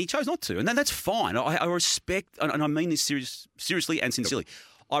statements, and he chose not to, and that's fine. I respect, and I mean this seriously and sincerely,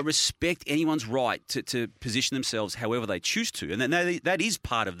 I respect anyone's right to position themselves however they choose to, and that is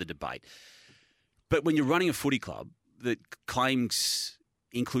part of the debate. But when you're running a footy club that claims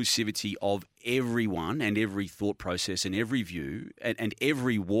inclusivity of everyone and every thought process and every view and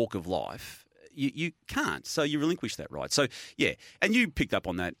every walk of life, you can't. So you relinquish that right. So, yeah, and you picked up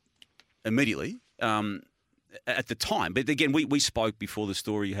on that immediately at the time. But again, we spoke before the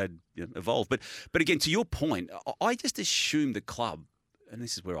story had evolved. But again, to your point, I just assumed the club, and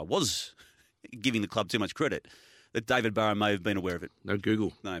this is where I was giving the club too much credit, that David Barrow may have been aware of it. No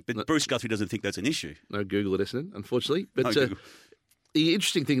Google. No, but Bruce Guthrie doesn't think that's an issue. No Google at Essendon, unfortunately. But No Google. the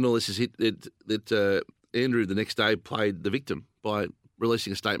interesting thing in all this is that Andrew the next day played the victim by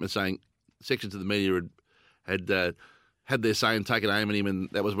releasing a statement saying sections of the media had their say and taken aim at him, and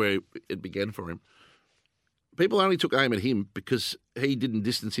that was where it began for him. People only took aim at him because he didn't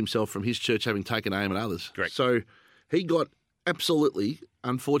distance himself from his church having taken aim at others. Correct. So he got absolutely,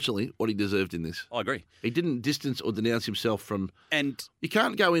 unfortunately, what he deserved in this. I agree. He didn't distance or denounce himself from... And You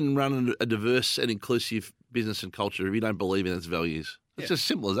can't go in and run a diverse and inclusive business and culture if you don't believe in its values. It's as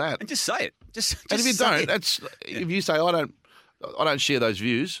simple as that. just say it. Just And if you say don't, it. if you say I don't share those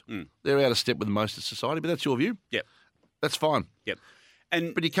views, they're out of step with most of society. But that's your view. Yep. That's fine. Yep.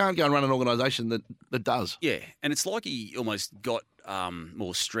 And But you can't go and run an organisation that does. yeah, and it's like he almost got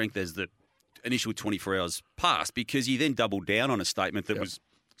more strength as the initial 24 hours passed because he then doubled down on a statement that was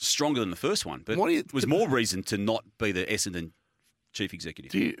stronger than the first one. But it was more reason to not be the Essendon chief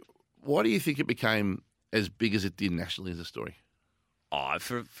executive. Why do you think it became as big as it did nationally as a story? Oh,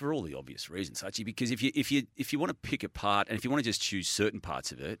 for all the obvious reasons, actually. Because if you want to pick apart and if you want to just choose certain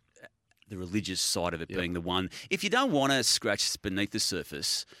parts of it, the religious side of it being the one, if you don't want to scratch beneath the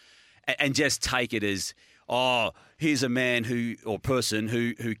surface and just take it as, oh, here's a man or person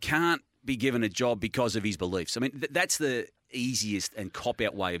who can't be given a job because of his beliefs. I mean, that's the easiest and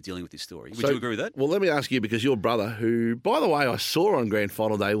cop-out way of dealing with this story. Would you agree with that? Well, let me ask you, because your brother, who, by the way, I saw on Grand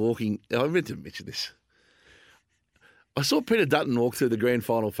Final Day walking... I meant to mention this. I saw Peter Dutton walk through the Grand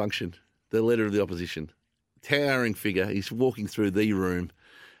Final function, the leader of the opposition. Towering figure. He's walking through the room.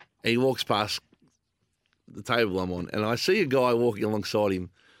 He walks past the table I'm on, and I see a guy walking alongside him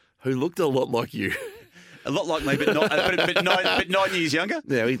who looked a lot like you. A lot like me, but 9 years younger.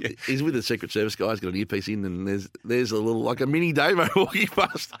 Yeah, he's with the Secret Service guy. He's got an earpiece in, and there's a little, like a mini Damo walking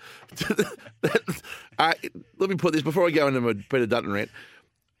past. Let me put this, before I go into my Peter Dutton rant.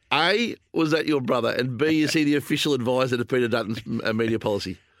 A, was that your brother? And B, is he the official advisor to Peter Dutton's media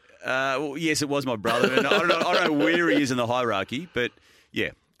policy? Well, yes, it was my brother. And I don't know where he is in the hierarchy, but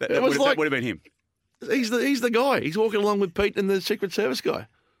yeah, that would have been him. He's the guy. He's walking along with Pete and the Secret Service guy.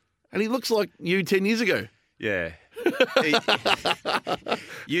 And he looks like you 10 years ago. Yeah.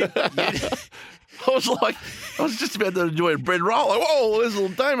 I was just about to enjoy a bread roll. Like, whoa, there's a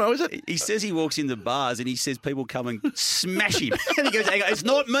little Damo, is it? He says he walks into bars and he says people come and smash him. And he goes, it's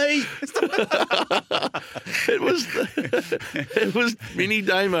not me. It was Mini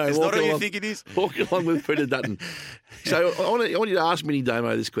Damo. It's not who you think it is. Walking along with Peter Dutton. So I want you to ask Mini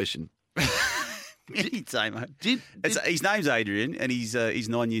Damo this question. Mini Damo. His name's Adrian and he's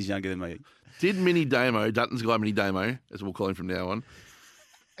 9 years younger than me. Did Mini Damo, Dutton's guy Mini Damo, as we'll call him from now on,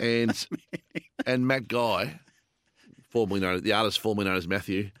 and Matt Guy, the artist formerly known as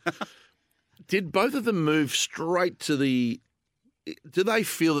Matthew, did both of them move straight to do they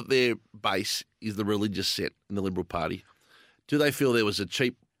feel that their base is the religious set in the Liberal Party? Do they feel there was a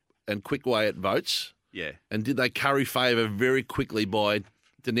cheap and quick way at votes? Yeah. And did they curry favour very quickly by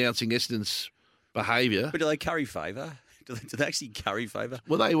denouncing Essendon's behaviour? But do they curry favour? Do they actually curry favour?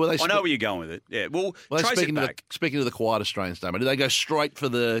 Were they? I know where you're going with it. Yeah. Well, trace it back. Speaking to the quiet Australian statement, do they go straight for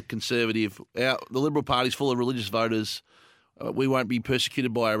the Conservative? The Liberal Party's full of religious voters. We won't be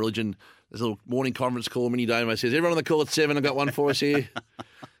persecuted by our religion. There's a little morning conference call. Mini Damo says, everyone on the call at 7. I've got one for us here.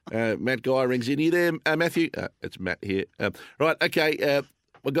 Matt Guy rings in. Are you there, Matthew? It's Matt here. Right, okay.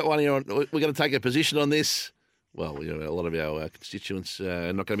 We've got one here. We're going to take a position on this. Well, a lot of our constituents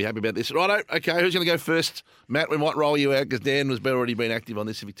are not going to be happy about this. Righto, okay, who's going to go first? Matt, we might roll you out because Dan has already been active on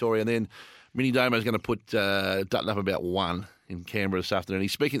this in Victoria. And then Mini Damo is going to put Dutton up about 1 in Canberra this afternoon.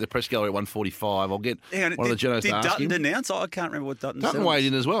 He's speaking at the press gallery at 1:45. I'll get one of the journalists to ask him. Did Dutton denounce? I can't remember what Dutton said. Dutton weighed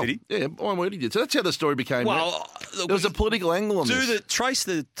in as well. Did he? Yeah, one word he did. So that's how the story became. Well, there was a political angle on this. Trace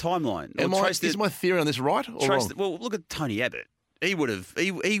the timeline. Is my theory on this right or wrong? Well, look at Tony Abbott. He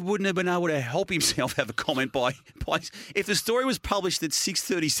wouldn't have been able to help himself have a comment by if the story was published at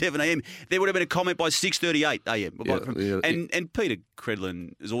 6:37 a.m. there would have been a comment by 6:38 a.m. And Peter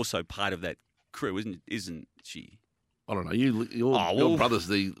Credlin is also part of that crew, isn't she? I don't know. Your brother's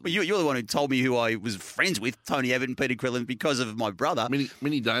the. Well, you're the one who told me who I was friends with, Tony Abbott and Peter Credlin, because of my brother.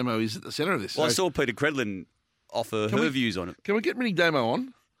 Mini Damo is at the centre of this. Well, I saw Peter Credlin offer her views on it. Can we get Mini Damo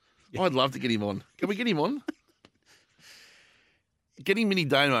on? Yeah. I'd love to get him on. Can we get him on? Getting Mini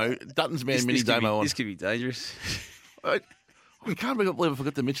Damo, Dutton's man Mini Damo on. This could be dangerous. I can't believe I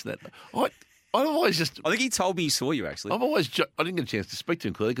forgot to mention that. I've always I think he told me he saw you, actually. I didn't get a chance to speak to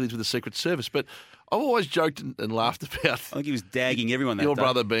him clearly because he's with the Secret Service, but I've always joked and laughed about. I think he was dagging everyone that your day.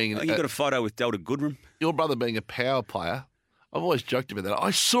 brother being. I think you got a photo with Delta Goodrum. Your brother being a power player. I've always joked about that.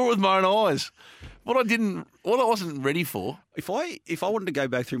 I saw it with my own eyes. What I wasn't ready for. If I wanted to go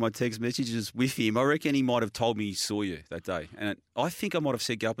back through my text messages with him, I reckon he might have told me he saw you that day, and I think I might have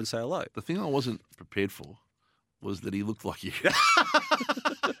said go up and say hello. The thing I wasn't prepared for was that he looked like you.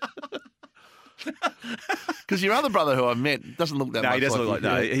 Because your other brother who I've met doesn't look that much like you. No, he doesn't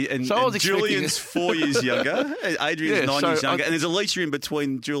look like that. Julian's 4 years younger. Adrian's 9 years younger. And there's Alicia in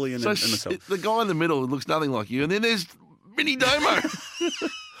between Julian and myself. The guy in the middle looks nothing like you. And then there's Mini Damo.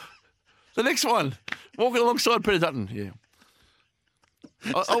 The next one, walking alongside Peter Dutton. Yeah.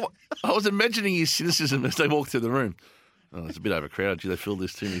 I was imagining his cynicism as they walked through the room. Oh, it's a bit overcrowded. They filled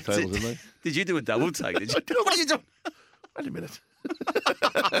this too many tables, didn't they? Did you do a double take? Did you? What are you doing? Wait a minute.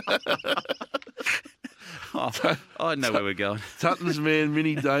 I know where we're going. Dutton's man,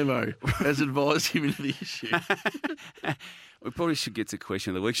 Mini Damo, has advised him into the issue. We probably should get to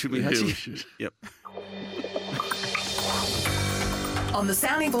question of the week, shouldn't we? Yeah, we should. Yep. On the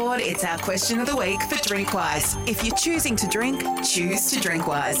sounding board, it's our question of the week for Drinkwise. If you're choosing to drink, choose to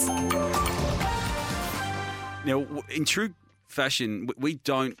Drinkwise. Now, in true fashion, we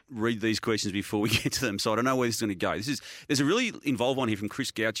don't read these questions before we get to them, so I don't know where this is going to go. There's a really involved one here from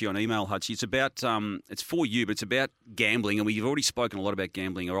Chris Gauchi on email, Hutchie. It's about, it's for you, but it's about gambling, and we've already spoken a lot about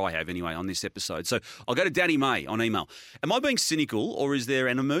gambling, or I have anyway, on this episode. So I'll go to Danny May on email. Am I being cynical, or is there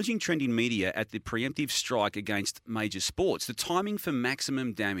an emerging trend in media at the preemptive strike against major sports? The timing for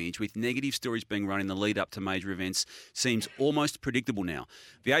maximum damage, with negative stories being run in the lead up to major events, seems almost predictable now.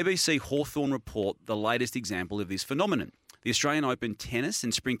 The ABC Hawthorne report, the latest example of this phenomenon. The Australian Open Tennis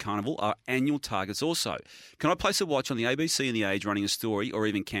and Spring Carnival are annual targets also. Can I place a watch on the ABC and The Age running a story or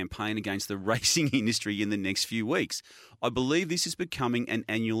even campaign against the racing industry in the next few weeks? I believe this is becoming an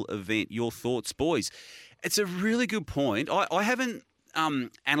annual event. Your thoughts, boys? It's a really good point. I haven't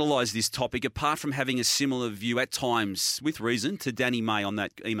analysed this topic apart from having a similar view at times, with reason, to Danny May on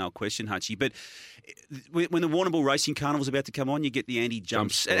that email question, Hutchie. But when the Warrnambool Racing Carnival's about to come on, you get the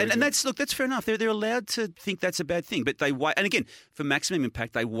anti-jumps. And that's fair enough. They're allowed to think that's a bad thing. But they wait. And again, for maximum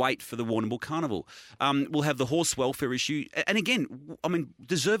impact, they wait for the Warrnambool Carnival. We'll have the horse welfare issue. And again, I mean,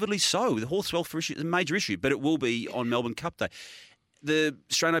 deservedly so. The horse welfare issue is a major issue, but it will be on Melbourne Cup Day. The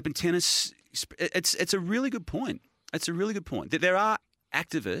Australian Open Tennis, it's a really good point. It's a really good point. There are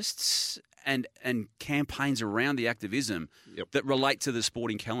activists and campaigns around the activism that relate to the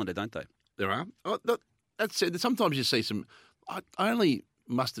sporting calendar, don't they? There are. That said, sometimes you see some. I only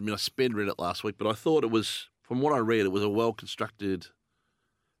must admit I sped read it last week, but I thought it was, from what I read, it was a well constructed.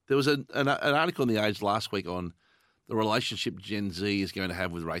 There was an article in The Age last week on the relationship Gen Z is going to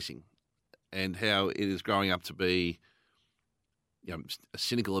have with racing, and how it is growing up to be,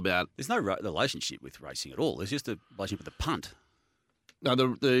 cynical about. There's no relationship with racing at all. There's just a relationship with the punt. No,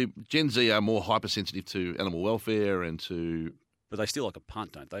 the Gen Z are more hypersensitive to animal welfare and to. But they still like a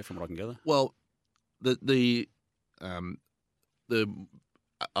punt, don't they? From what I can gather. Well,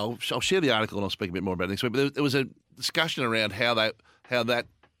 I'll share the article and I'll speak a bit more about it next week. But there was a discussion around how that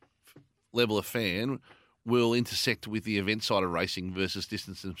level of fan will intersect with the event side of racing versus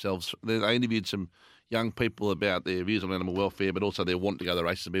distance themselves. They interviewed some young people about their views on animal welfare, but also their want to go to the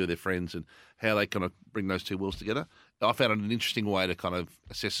races and be with their friends and how they kind of bring those two worlds together. I found it an interesting way to kind of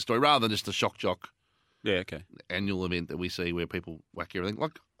assess the story rather than just a shock jock annual event that we see where people whack everything.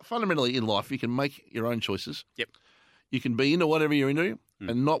 Like, fundamentally in life, you can make your own choices. Yep. You can be into whatever you're into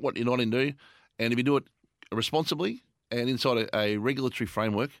and not what you're not into. And if you do it responsibly and inside a regulatory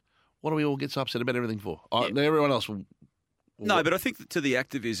framework, what do we all get so upset about everything for? Everyone else will. No, but I think to the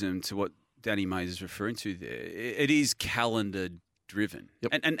activism, to what Danny Mays is referring to there, it is calendar driven.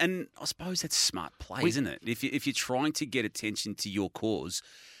 Yep. And I suppose that's smart play, isn't it? If you're trying to get attention to your cause,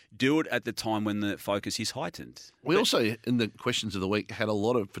 do it at the time when the focus is heightened. We also, in the questions of the week, had a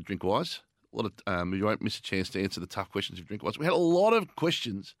lot of, for Drinkwise, you won't miss a chance to answer the tough questions of Drinkwise. We had a lot of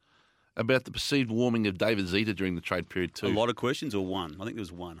questions about the perceived warming of David Zeta during the trade period too. A lot of questions or one? I think there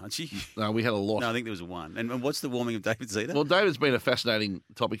was one, actually. No, we had a lot. No, I think there was one. And what's the warming of David Zeta? Well, David's been a fascinating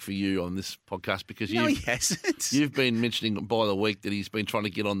topic for you on this podcast because he hasn't. You've been mentioning by the week that he's been trying to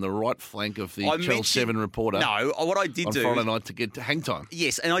get on the right flank of the Channel 7 reporter. No, what I did on Friday night to get to hang time.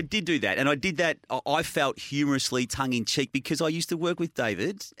 Yes, and I did do that. And I did that, I felt humorously tongue-in-cheek because I used to work with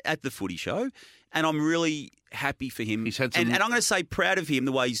David at the footy show. And I'm really happy for him. He's had some... and I'm going to say proud of him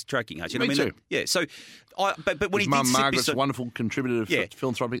the way he's tracking. You know Me too. Yeah. So, but when his he mum did Margaret's wonderful contributor to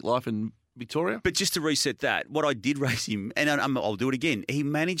philanthropic life in Victoria. But just to reset that, what I did raise him, and I'll do it again. He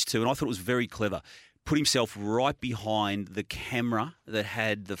managed to, and I thought it was very clever, put himself right behind the camera that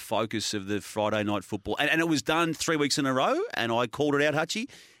had the focus of the Friday night football, and it was done 3 weeks in a row. And I called it out, Hutchie.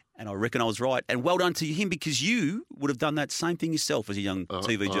 And I reckon I was right. And well done to him because you would have done that same thing yourself as a young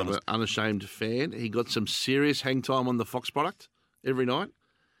TV journalist. I'm an unashamed fan. He got some serious hang time on the Fox product every night.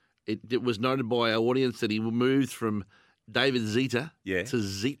 It was noted by our audience that he moved from David Zeta to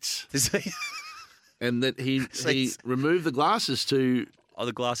Zeets. And that he removed the glasses to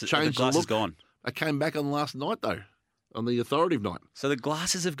the glasses change the look. Gone. I came back on last night, though, on the authoritative night. So the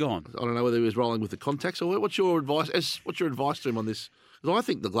glasses have gone. I don't know whether he was rolling with the contacts or what's your advice? What's your advice to him on this? Because I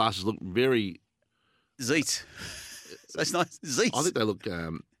think the glasses look very... Zeet. So it's nice. Zeet. I think they look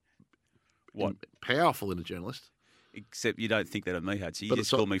powerful in a journalist. Except you don't think that of me, Hutchie. You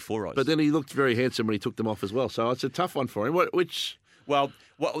just called me Four Eyes. But then he looked very handsome when he took them off as well. So it's a tough one for him. Well,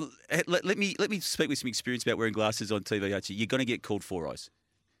 let me speak with some experience about wearing glasses on TV, Hutchie. You're going to get called Four Eyes.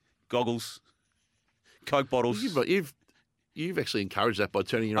 Goggles, Coke bottles. You've actually encouraged that by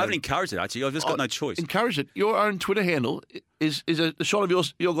turning your I haven't encouraged it, actually. I've just got no choice. Encouraged it. Your own Twitter handle is a shot of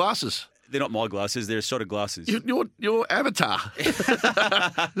your glasses. They're not my glasses. They're a shot of glasses. Your avatar. Is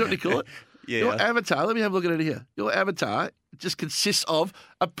that what you call it? Yeah. Your avatar. Let me have a look at it here. Your avatar just consists of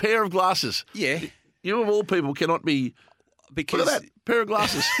a pair of glasses. Yeah. You of all people cannot be... Because... Look at that. Pair of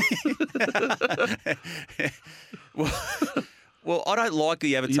glasses. Well, I don't like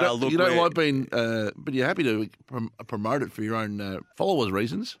the avatar look. You don't like being, but you're happy to promote it for your own followers'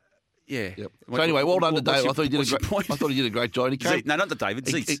 reasons. Yeah. Yep. So anyway, well done to David. I thought he did a great job. No, not the David.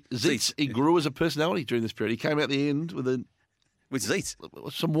 Zeets. He grew as a personality during this period. He came out the end with Zeets.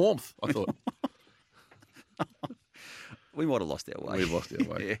 Some warmth, I thought. We might have lost our way. We've lost our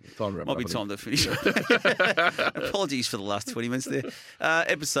way. Yeah. Time might be time to finish. Apologies for the last 20 minutes there.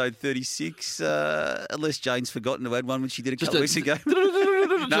 Episode 36. Unless Jane's forgotten to add one when she did a couple of weeks ago.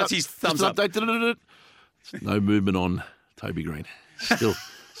 No, she's thumbs up. No movement on Toby Green.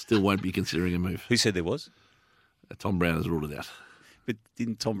 Still won't be considering a move. Who said there was? Tom Brown has ruled it out. But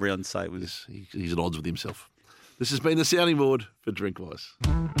didn't Tom Brown say it was... He's at odds with himself. This has been the sounding board for Drinkwise.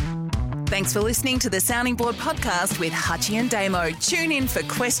 Thanks for listening to the Sounding Board podcast with Hutchie and Damo. Tune in for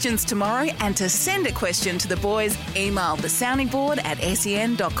questions tomorrow, and to send a question to the boys, email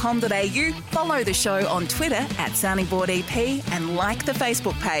thesoundingboard@sen.com.au, follow the show on Twitter @soundingboardep, and like the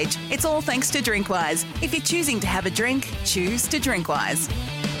Facebook page. It's all thanks to Drinkwise. If you're choosing to have a drink, choose to Drinkwise.